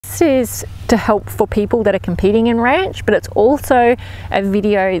this is to help for people that are competing in ranch, but it's also a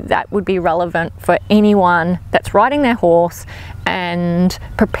video that would be relevant for anyone that's riding their horse and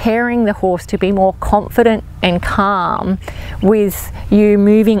preparing the horse to be more confident and calm with you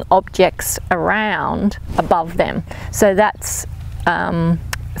moving objects around above them. So that's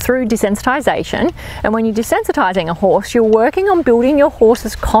through desensitization. And when you're desensitizing a horse, you're working on building your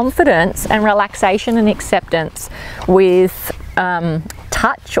horse's confidence and relaxation and acceptance with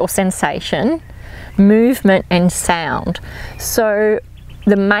touch or sensation, movement and sound. So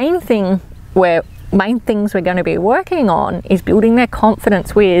the main things we're going to be working on is building their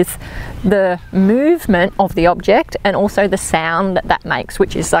confidence with the movement of the object and also the sound that makes,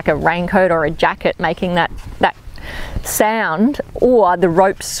 which is like a raincoat or a jacket making that sound, or the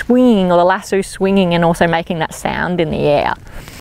rope swinging or the lasso swinging and also making that sound in the air.